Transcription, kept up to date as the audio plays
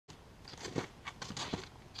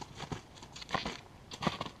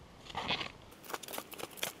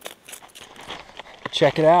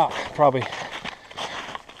check it out. Probably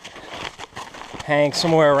hang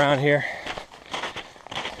somewhere around here.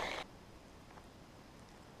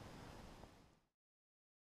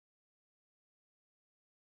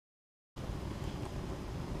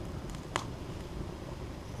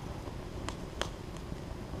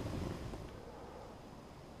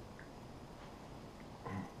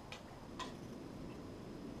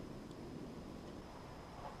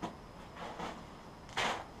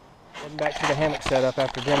 Heading back to the hammock setup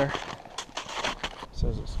after dinner. It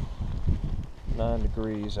says it's 9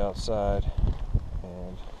 degrees outside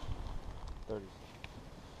and 30.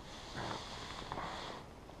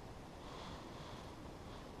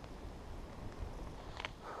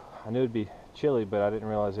 I knew it'd be chilly, but I didn't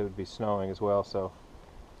realize it would be snowing as well, so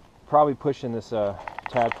probably pushing this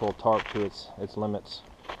Tadpole tarp to its limits.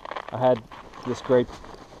 I had this great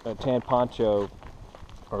tan poncho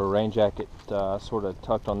or a rain jacket sort of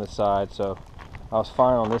tucked on this side, so I was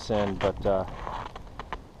fine on this end, but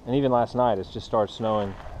and even last night it's just started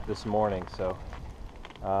snowing this morning, so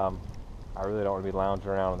I really don't want to be lounging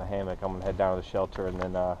around in the hammock. I'm gonna head down to the shelter and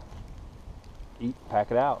then eat,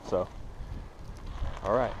 pack it out. So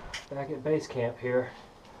all right, back at base camp here.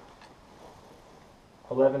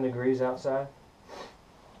 11 degrees outside.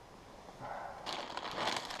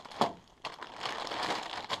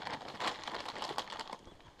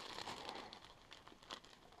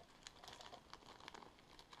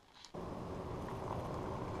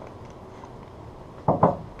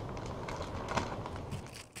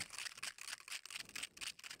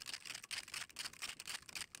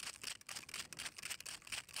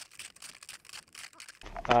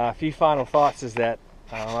 A few final thoughts is that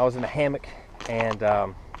I was in a hammock and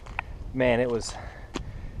man, it was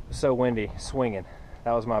so windy, swinging.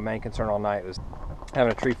 That was my main concern all night, was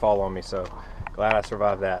having a tree fall on me, so glad I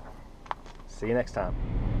survived that. See you next time.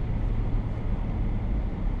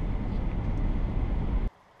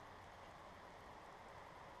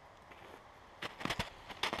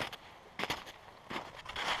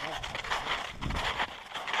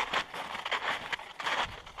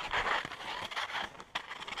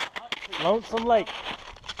 Lonesome Lake.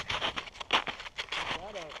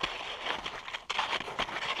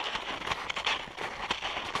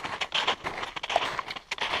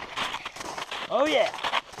 Oh yeah.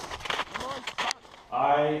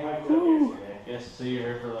 Yes, so you're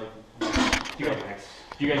here for like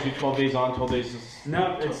do you guys do 12 days on, 12 days?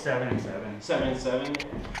 No, it's 7 and 7. 7 and 7.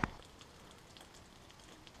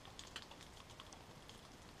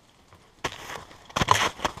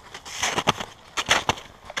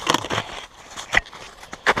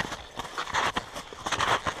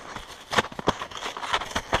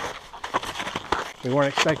 We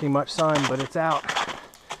weren't expecting much sun, but it's out.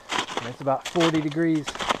 And it's about 40 degrees.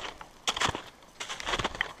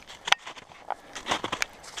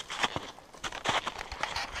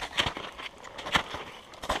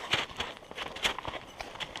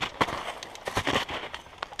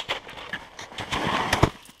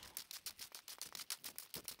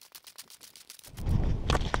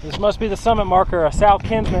 This must be the summit marker, a South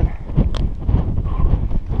Kinsman.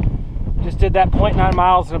 Just did that 0.9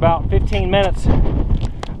 miles in about 15 minutes.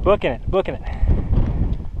 Booking it, booking it.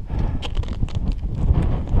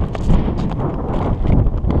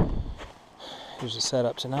 Here's the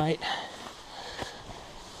setup tonight.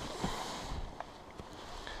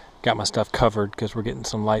 Got my stuff covered because we're getting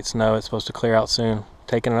some light snow. It's supposed to clear out soon.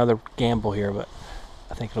 Taking another gamble here, but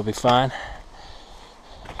I think it'll be fine.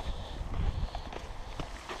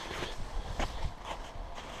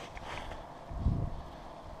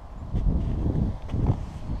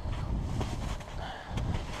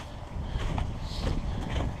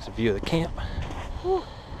 View of the camp. Whew.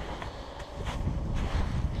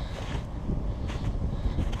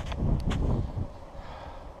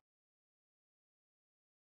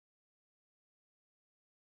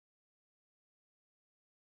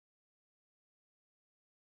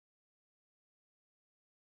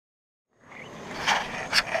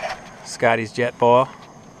 Scotty's jet ball.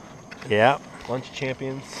 Yeah. Lunch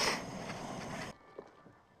champions.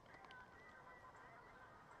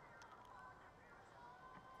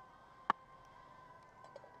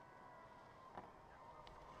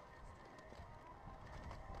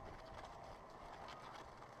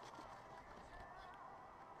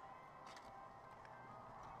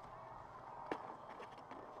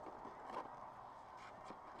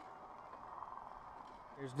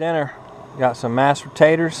 Here's dinner. Got some mashed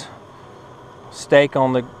potatoes, steak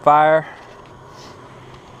on the fire.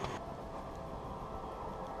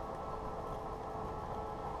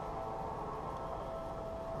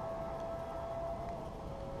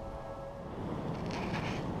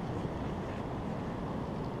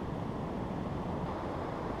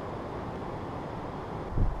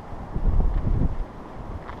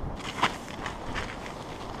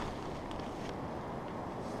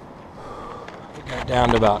 down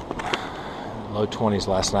to about low 20s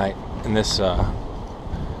last night, and this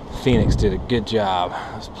Phoenix did a good job.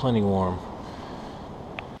 It was plenty warm.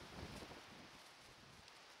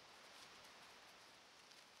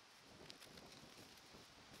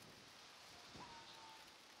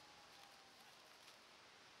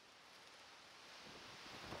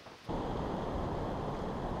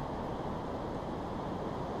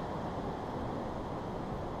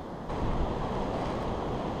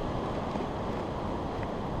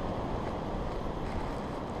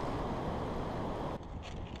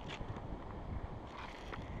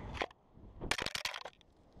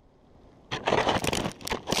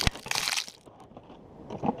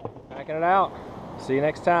 Backing it out. See you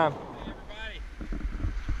next time. Hey, everybody.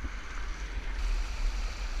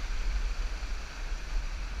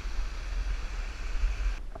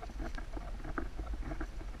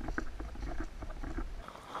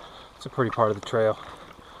 It's a pretty part of the trail.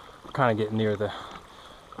 We're kind of getting near the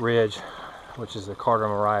ridge, which is the Carter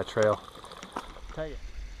Mariah Trail. Tell you.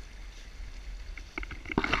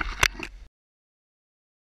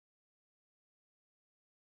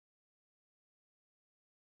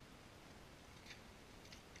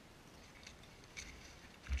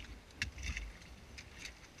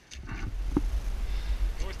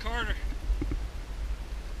 North Carter.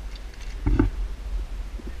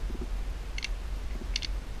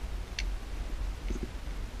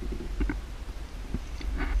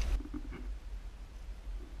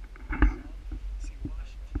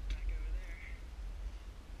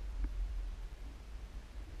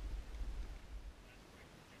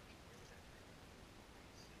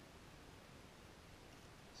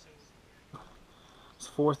 It's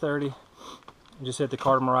 4:30. Just hit the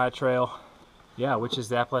Carter Mariah Trail. Yeah, which is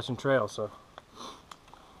the Appalachian Trail, so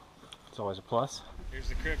it's always a plus. Here's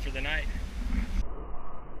the crib for the night.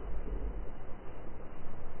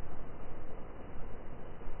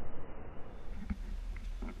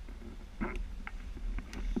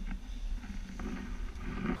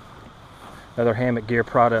 Another hammock gear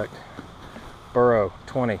product. Burrow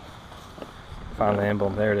 20. Find the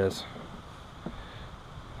emblem. There it is.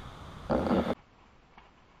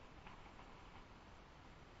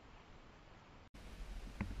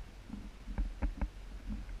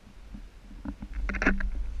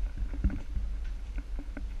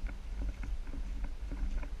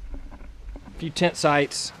 Few tent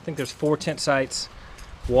sites. I think there's 4 tent sites.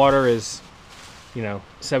 Water is,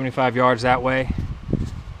 75 yards that way.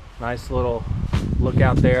 Nice little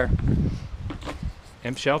lookout there.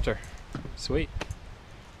 Imp shelter. Sweet.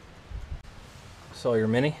 Sawyer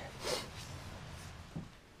Mini.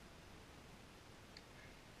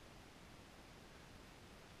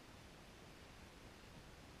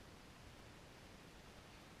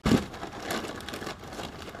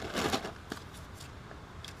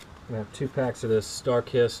 We have 2 packs of this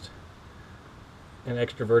Star-Kissed and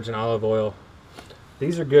extra virgin olive oil.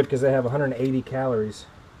 These are good because they have 180 calories,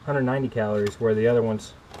 190 calories, where the other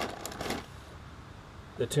ones,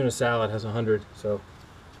 the tuna salad has 100. So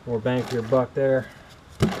more bang for your buck there.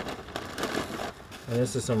 And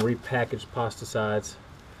this is some repackaged pasta sides.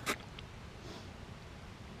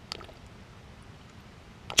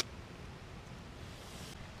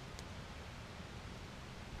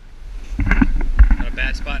 Not a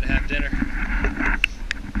bad spot to have dinner.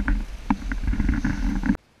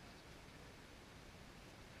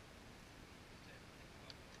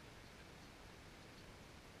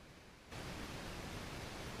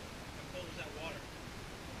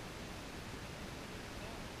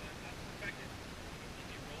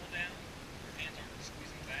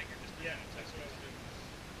 Yeah, that's what I was doing.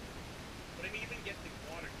 But I mean, even get the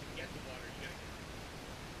water, to get the water, you gotta get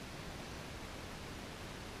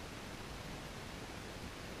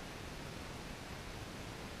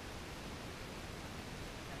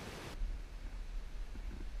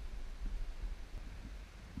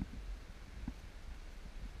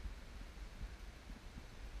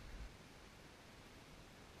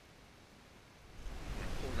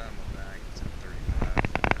Pull down my bag, it's at 35.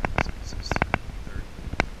 So it's 30.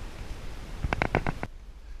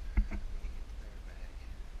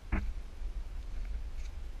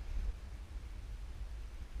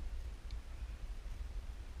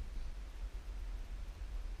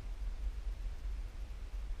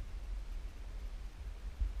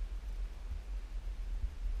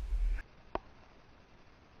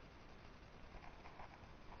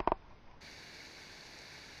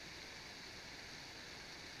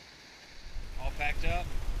 all packed up.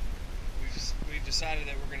 We've decided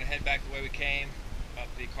that we're going to head back the way we came, up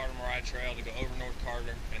the Carter Mariah Trail to go over North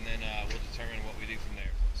Carter, and then we'll determine what we do from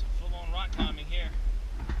there. So full-on rock climbing here.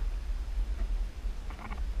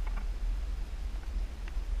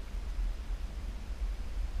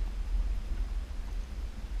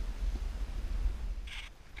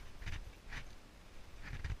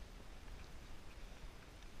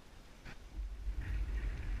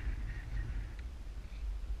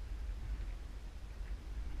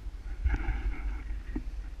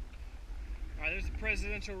 All right, there's the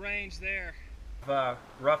presidential range there.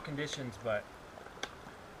 Rough conditions, but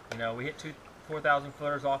you know, we hit 2 4,000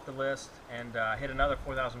 footers off the list, and hit another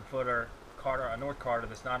 4,000 footer Carter, a North Carter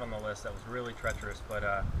that's not on the list. That was really treacherous,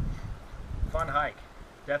 but fun hike.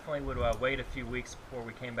 Definitely would wait a few weeks before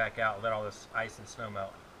we came back out, let all this ice and snow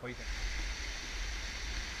melt. What do you think?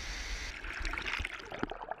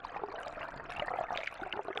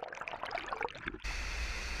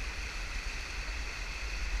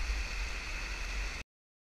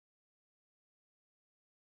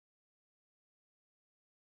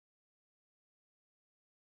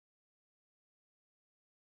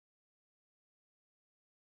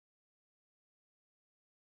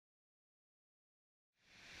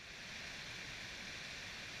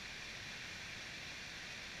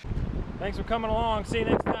 Thanks for coming along. See you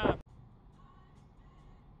next time.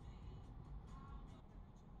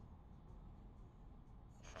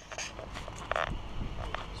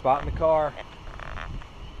 Spot in the car.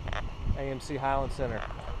 AMC Highland Center.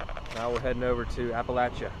 Now we're heading over to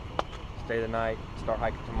Appalachia. Stay the night. Start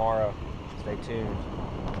hiking tomorrow. Stay tuned.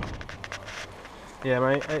 Yeah,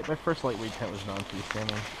 my first lightweight tent was non-feast.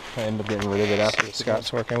 I ended up getting rid of it after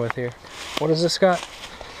Scott's working with here. What is this, Scott?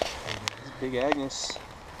 Big Agnes.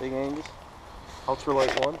 Big Angus.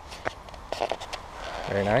 Ultralight one.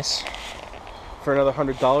 Very nice. For another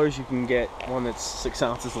 $100, you can get one that's 6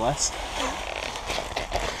 ounces less.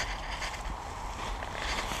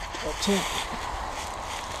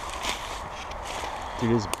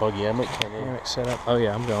 Dude, this buggy hammock came in. Hammock set up. Oh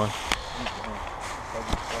yeah, I'm going.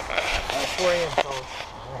 4 a.m.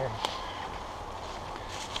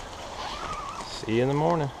 See you in the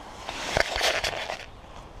morning.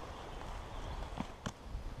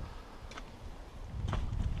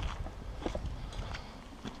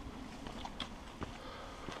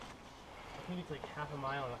 I think it's like half a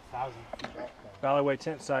mile and 1,000 feet. Valleyway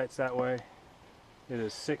tent sites that way. It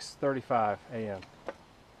is 6:35 a.m.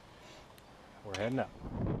 We're heading up.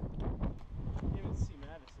 You even see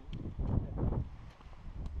Madison.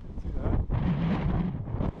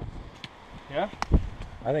 Yeah?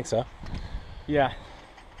 I think so. Yeah.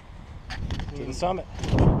 To the summit.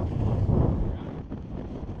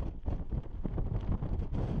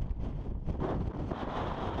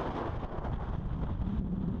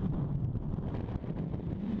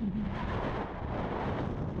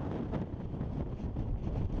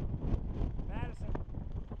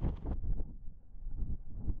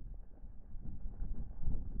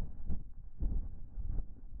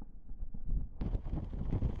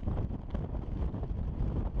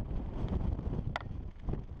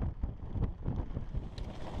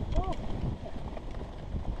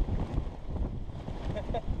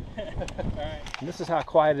 And this is how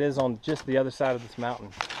quiet it is on just the other side of this mountain.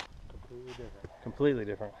 Completely different. Completely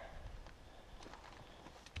different.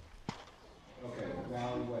 Okay,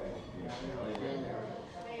 Valley Way.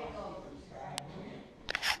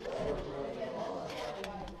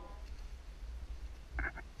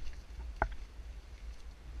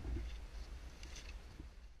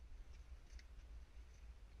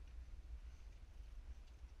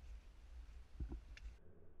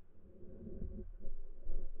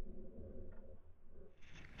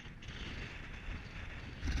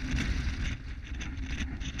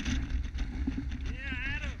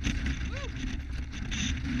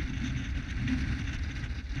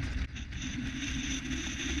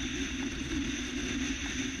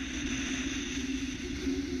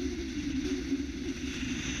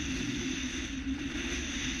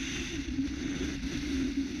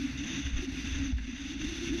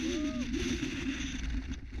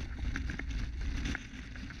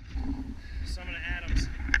 Summon Adams.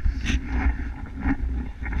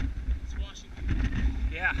 It's Washington.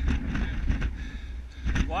 Yeah.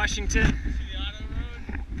 Washington. See the auto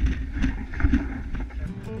road?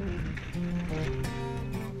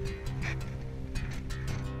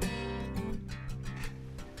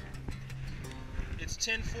 It's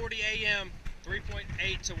 10:40 a.m.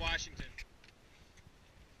 3.8 to Washington.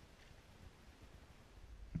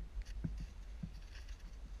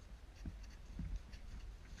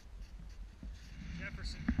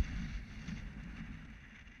 Jefferson.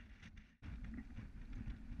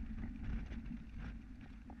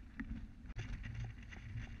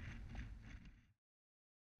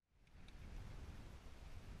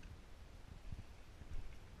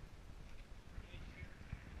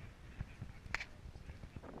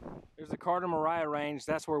 There's the Carter Mariah range.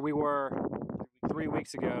 That's where we were 3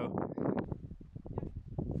 weeks ago.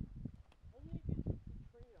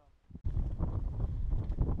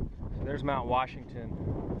 So there's Mount Washington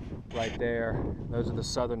right there. Those are the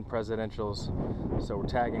southern presidentials. So we're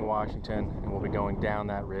tagging Washington and we'll be going down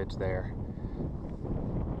that ridge there.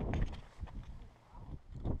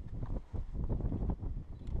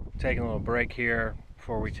 Taking a little break here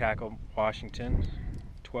before we tackle Washington.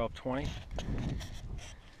 12:20.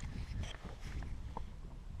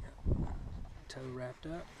 Toe wrapped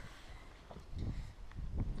up.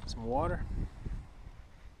 Some water.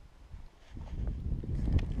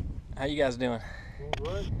 How you guys doing?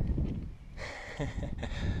 Good.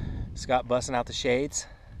 Scott busting out the shades.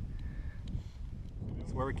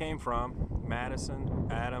 That's where we came from. Madison,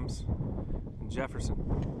 Adams, and Jefferson.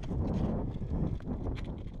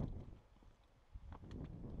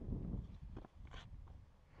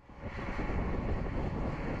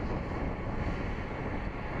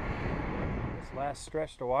 This last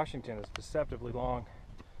stretch to Washington is deceptively long,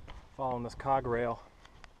 following this cog rail.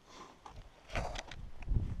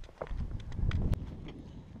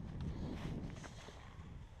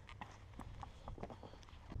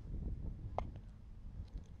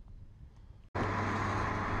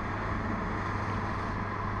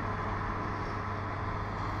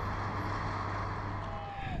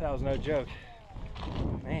 'That was no joke.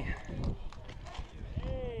 Man.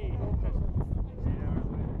 Hey.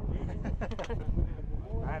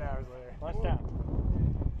 9 hours later. Lunchtime.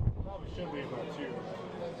 Probably should be about 2.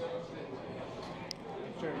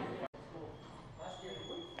 Sure.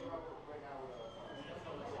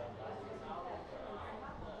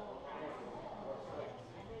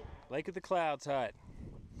 Lake of the Clouds hut.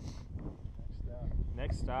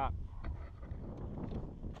 Next stop.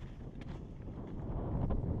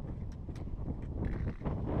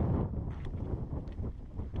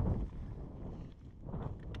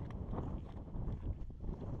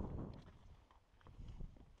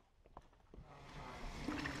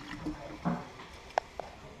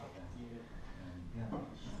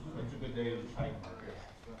 It's a good day to hike.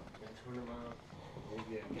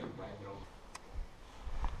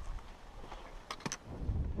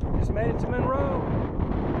 Just made it to Monroe.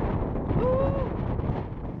 Woo!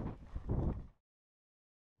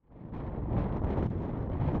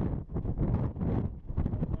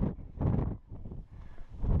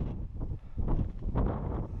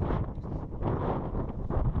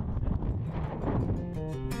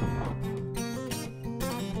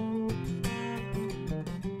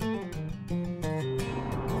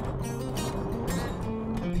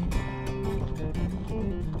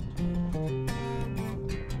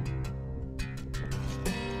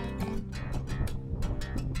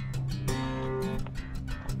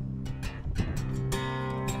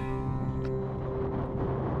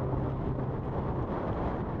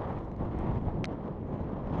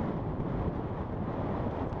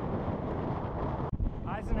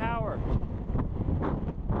 Eisenhower.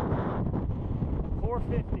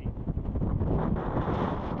 450.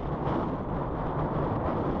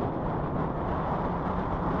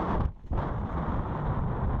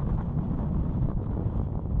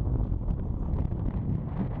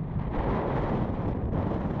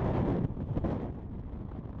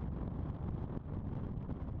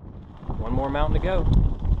 One more mountain to go.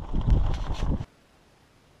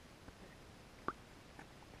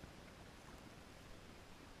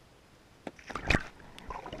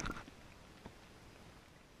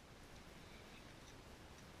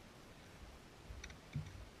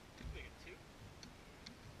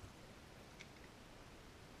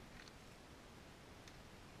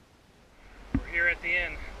 Here at the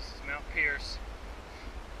end, this is Mount Pierce.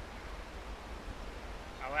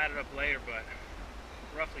 I'll add it up later, but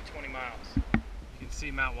roughly 20 miles. You can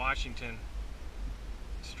see Mount Washington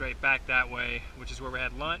straight back that way, which is where we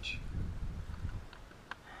had lunch.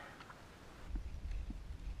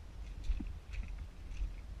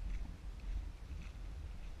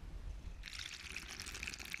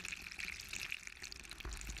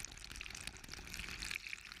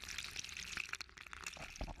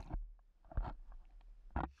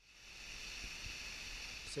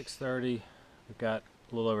 .30. We've got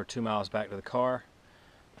a little over 2 miles back to the car.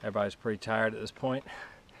 Everybody's pretty tired at this point.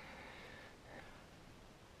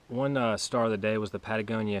 One star of the day was the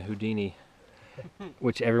Patagonia Houdini,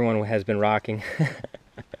 which everyone has been rocking.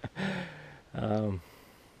 As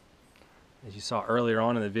you saw earlier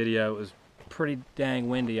on in the video, it was pretty dang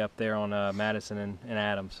windy up there on Madison and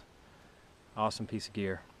Adams. Awesome piece of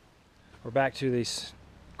gear. We're back to this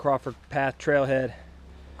Crawford Path trailhead,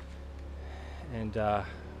 and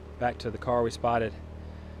back to the car we spotted.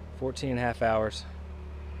 14.5 hours,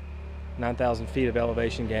 9,000 feet of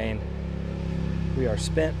elevation gain. We are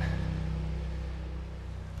spent,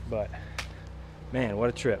 but man, what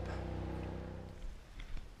a trip.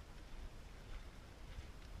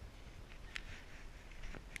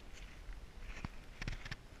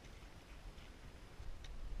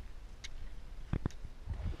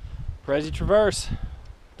 Prezi Traverse,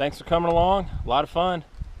 thanks for coming along. A lot of fun.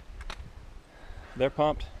 They're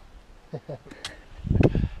pumped.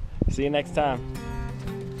 See you next time.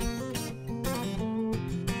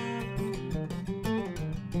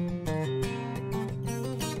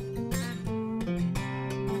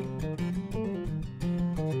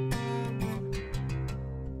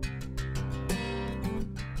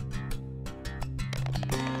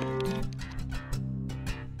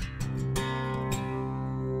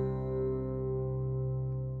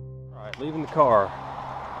 All right, leaving the car.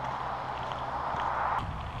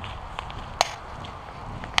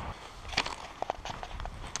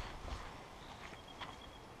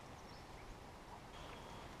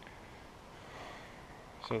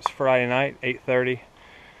 So it's Friday night, 8:30.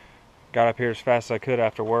 Got up here as fast as I could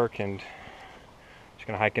after work and just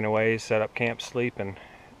gonna hike in a ways, set up camp, sleep, and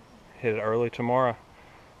hit it early tomorrow.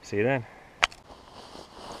 See you then.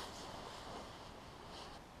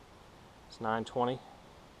 It's 9:20.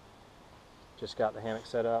 Just got the hammock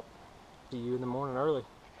set up. See you in the morning early.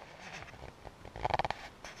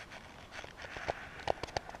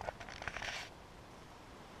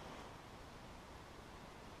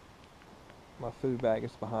 My food bag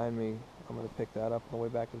is behind me. I'm going to pick that up on the way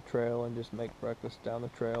back to the trail and just make breakfast down the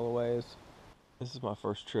trail a ways. This is my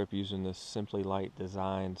first trip using this Simply Light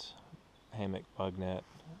Designs hammock bug net.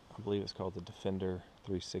 I believe it's called the Defender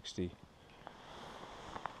 360.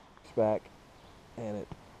 It's back and it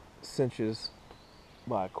cinches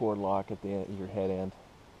by a cord lock at the end of your head end.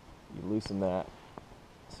 You loosen that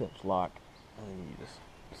cinch lock and then you just...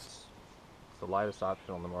 It's the lightest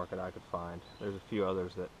option on the market I could find. There's a few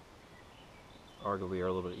others that arguably are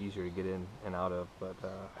a little bit easier to get in and out of, but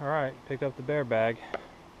alright, picked up the bear bag,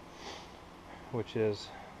 which is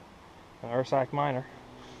an Ursack Minor.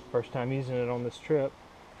 First time using it on this trip.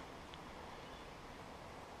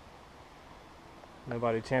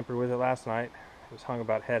 Nobody tampered with it last night. It was hung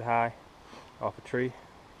about head high off a tree.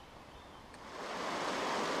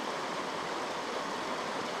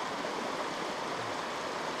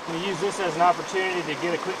 We use this as an opportunity to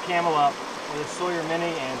get a quick camel up with a Sawyer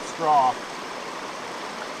Mini and straw.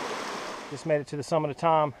 Just made it to the summit of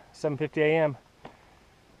Tom, 7:50 a.m.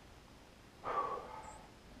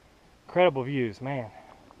 Incredible views, man.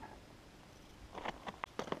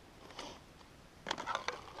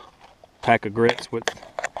 Pack of grits with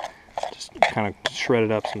just kind of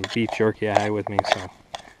shredded up some beef jerky I had with me, so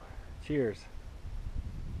cheers.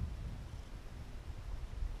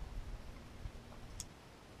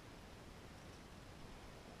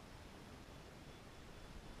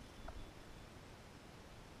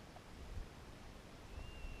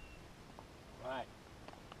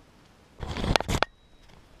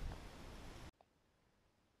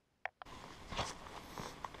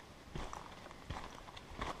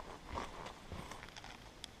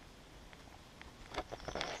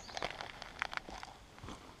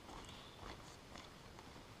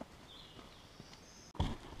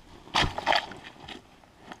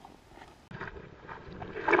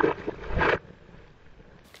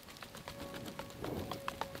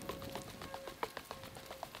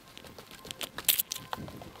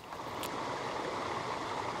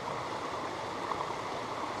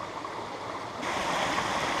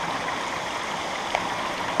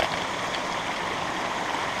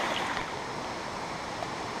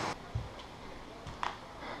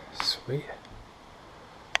 Sweet.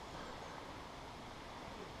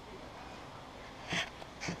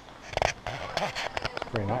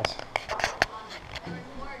 Very nice.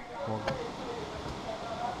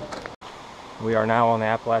 We are now on the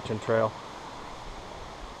Appalachian Trail.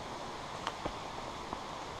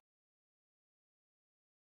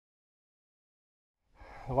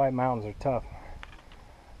 The White Mountains are tough.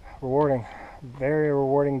 Rewarding, very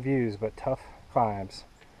rewarding views, but tough climbs.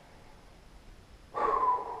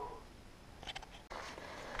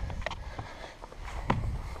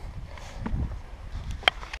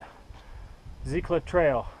 Z-Cliff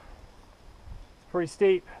Trail. It's pretty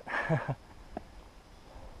steep.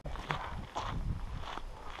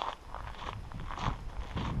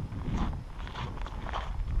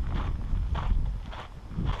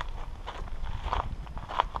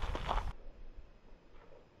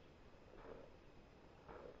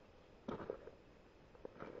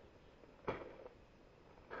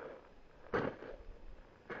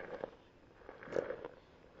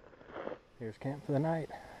 Here's camp for the night.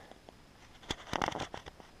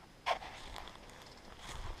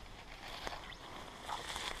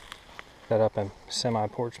 Set up in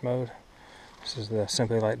semi-porch mode. This is the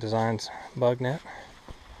Simply Light Designs bug net.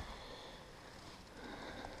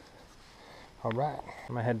 Alright,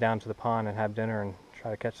 I'm gonna head down to the pond and have dinner and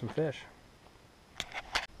try to catch some fish.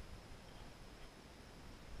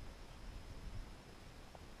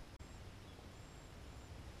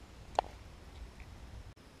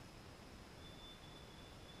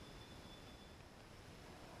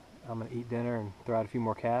 I'm gonna eat dinner and throw out a few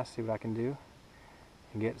more casts, see what I can do,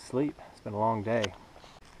 and get to sleep. It's been a long day.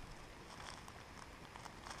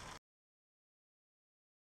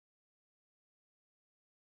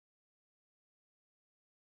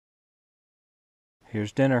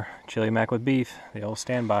 Here's dinner, chili mac with beef, the old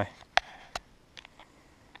standby.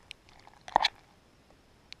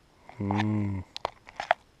 Good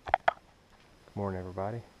morning,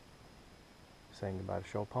 everybody. Saying goodbye to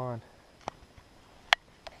Shoal Pond.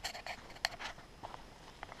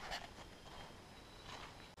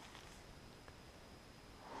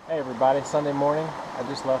 Hey everybody, Sunday morning. I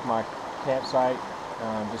just left my campsite,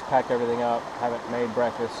 just packed everything up, haven't made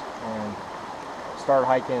breakfast, and started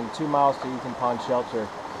hiking 2 miles to Ethan Pond Shelter,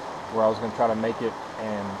 where I was going to try to make it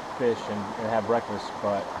and fish and have breakfast,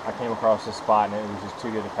 but I came across this spot and it was just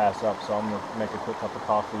too good to pass up, so I'm going to make a quick cup of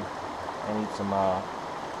coffee and eat some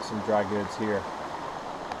dry goods here.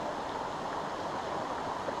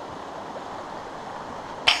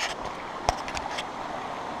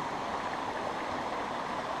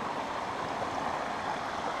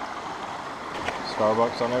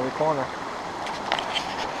 Starbucks on every corner.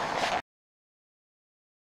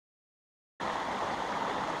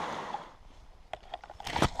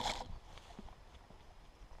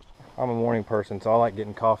 I'm a morning person, so I like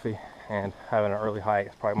getting coffee and having an early hike.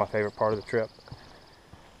 It's probably my favorite part of the trip.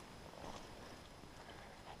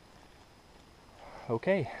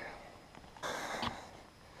 Okay.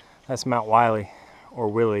 That's Mount Wiley, or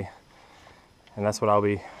Willie, and that's what I'll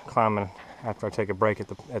be climbing after I take a break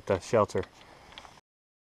at the shelter.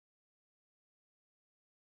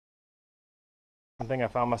 One thing I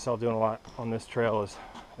found myself doing a lot on this trail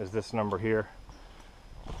is this number here.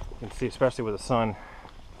 You can see, especially with the sun,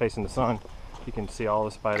 facing the sun, you can see all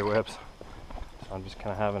the spider webs. So I'm just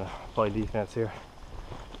kind of having to play defense here.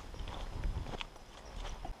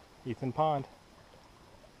 Ethan Pond.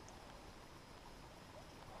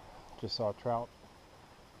 Just saw a trout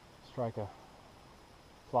strike a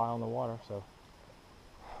fly on the water, so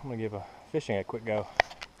I'm gonna give fishing a quick go.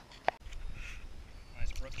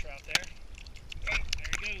 Nice brook trout there. Oh, there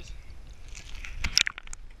he goes.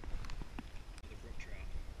 The brook trout.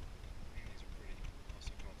 Man, these are pretty.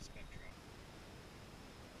 Also called speck trout.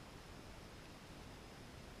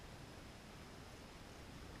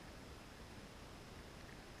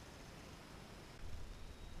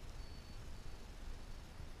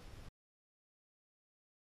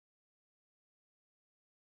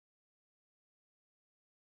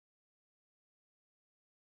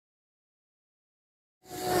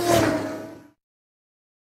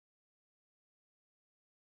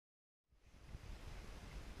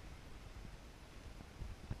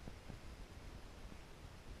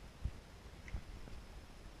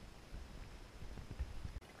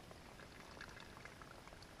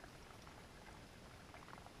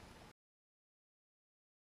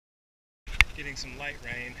 Getting some light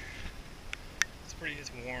rain.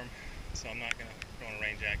 It's warm, so I'm not gonna put on a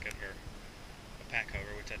rain jacket or a pack cover,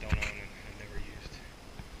 which I don't own and have never used.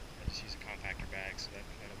 I just use a compactor bag, so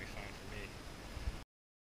that'll be fine for me.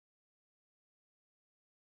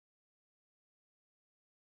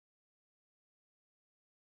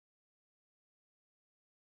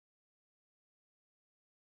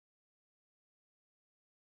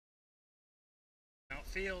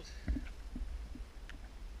 Outfield.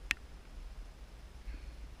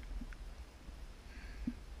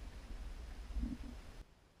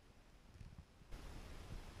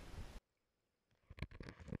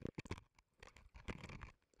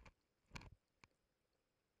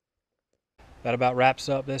 That about wraps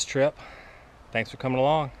up this trip. Thanks for coming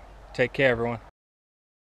along. Take care, everyone.